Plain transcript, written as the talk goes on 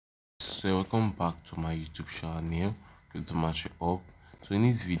So welcome back to my YouTube channel. Good to match you up. So in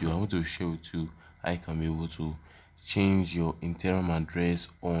this video I want to share with you how you can be able to change your Ethereum address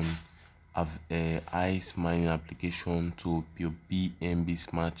on ICE mining application to your BNB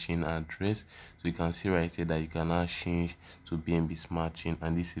Smart Chain address. So you can see right here that you can now change to BNB Smart Chain,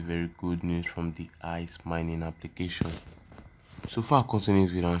 and this is very good news from the ICE mining application. So far, continue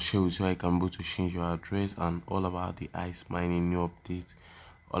this video and share with you how you can be able to change your address and all about the ICE mining new updates.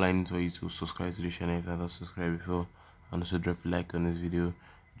 All I need for you to subscribe to the channel if you haven't subscribed before, and also drop a like on this video.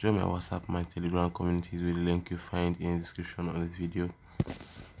 Join my WhatsApp, my Telegram communities with the link you find in the description of this video,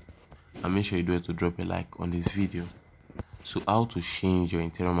 and make sure you do it to drop a like on this video. So how to change your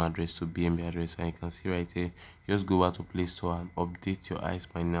Ethereum address to BNB address, and you can see right here, just go over to Play Store and update your ICE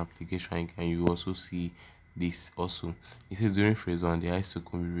mining application. You also see this also. It says during phase 1 the ICE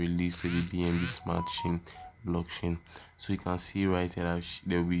token will be released to the BNB Smart Chain blockchain. So you can see right here that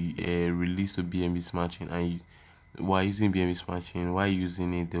there will be a release to BNB Smart Chain, and while using BNB Smart Chain, while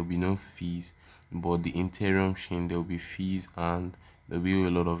using it, there will be no fees, but the Ethereum chain there will be fees, and there will be a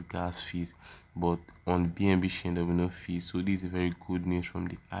lot of gas fees, but on BNB chain there will be no fees. So this is very good news from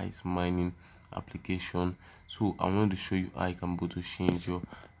the ICE mining application. So I want to show you how you can go to change your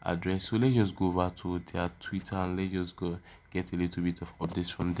address. So let's just go over to their Twitter and let's just go get a little bit of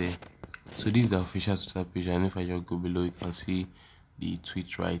updates from there. So this is the official Twitter page, and if I just go below, you can see the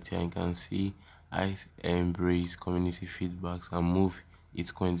tweet right here. You can see ICE embrace community feedbacks and move its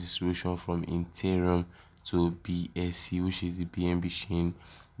coin distribution from Ethereum to BSC, which is the BNB chain.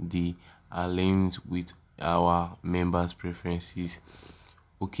 The aligned with our members' preferences.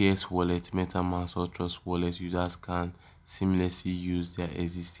 OKX wallet, MetaMask or Trust wallet users can seamlessly use their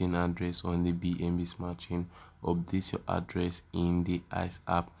existing address on the BNB Smart Chain. Update your address in the ICE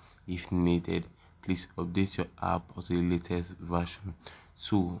app if needed. Please update your app to the latest version.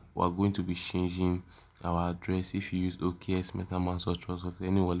 So we're going to be changing our address. If you use OKX, MetaMask or Trust or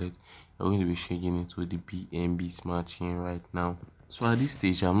any wallet, you're going to be changing it to the BNB Smart Chain right now. So at this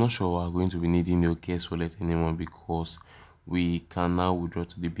stage, I'm not sure we're going to be needing the OKX wallet anymore, because we can now withdraw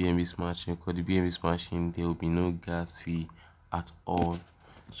to the BNB Smart Chain. Because the BNB Smart Chain, there will be no gas fee at all.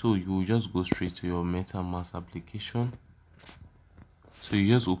 So you will just go straight to your MetaMask application. So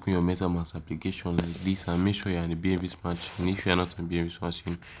you just open your MetaMask application like this and make sure you're on the BNB Smart Chain. If you're not on BNB Smart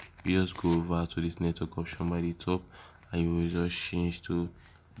Chain, you just go over to this network option by the top and you will just change to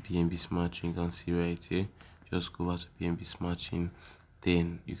BNB Smart Chain. You can see right here, just go over to BNB Smart Chain.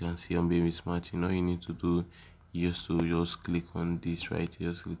 Then you can see on BNB Smart Chain, all you need to do is to just click on this right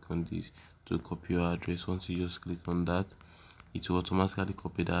here. Just click on this to copy your address. Once you just click on that, it will automatically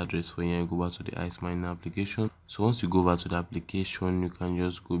copy the address for you and go back to the ICE mining application. So once you go back to the application, you can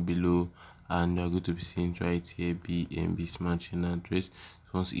just go below and you're going to be seeing right here BNB Smart Chain address.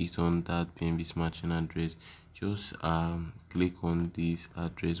 So once you hit on that BNB Smart Chain address, just click on this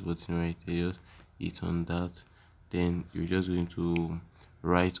address button right here. Just hit on that. Then you're just going to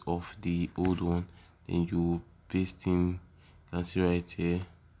write off the old one. Then you paste in, you can see right here,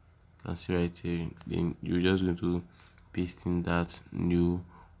 then you're just going to paste in that new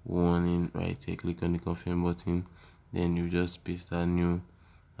one in right here. Click on the confirm button, then you just paste that new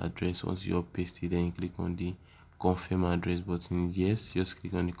address. Once you paste it, then you click on the confirm address button. Yes, just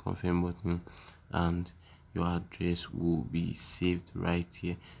click on the confirm button and your address will be saved right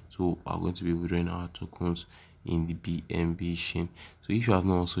here. So we're going to be withdrawing our tokens in the BNB chain. So if you have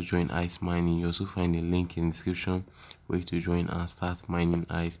not also joined ICE mining, you also find a link in the description where you to join and start mining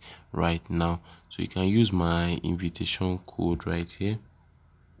ICE right now. So you can use my invitation code right here.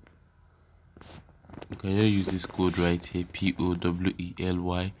 You can just use this code right here,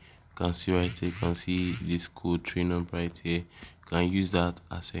 POWELY. You can see right here, you can see this code train up right here. You can use that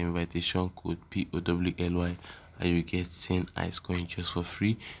as your invitation code, POWELY, and you get 10 ICE coins just for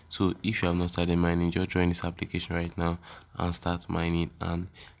free. So if you have not started mining, just join this application right now and start mining, and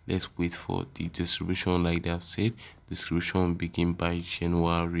let's wait for the distribution. Like they have said, distribution will begin by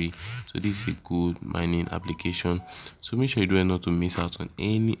January. So this is a good mining application, so make sure you do not to miss out on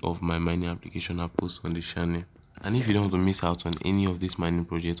any of my mining application I post on the channel. And if you don't want to miss out on any of this mining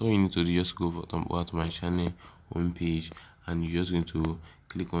project, all you need to do is just go over to my channel homepage and you're just going to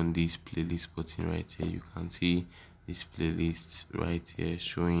click on this playlist button right here. You can see this playlist right here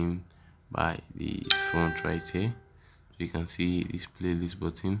showing by the front right here. So you can see this playlist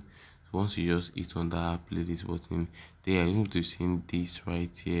button. So once you just hit on that playlist button, they are going to see this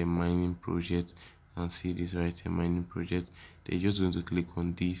right here, mining project. You can see this right here, mining project. They're just going to click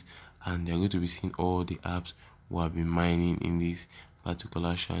on this and they're going to be seeing all the apps who have been mining in this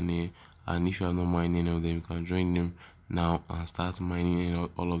particular channel. And if you are not mining any of them, you can join them now and start mining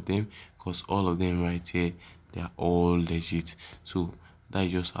all of them, because all of them right here, they are all legit. So that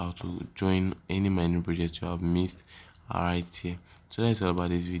is just how to join any mining project you have missed right here. So that's all about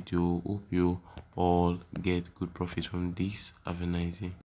this video. Hope you all get good profit from this. Have a nice day.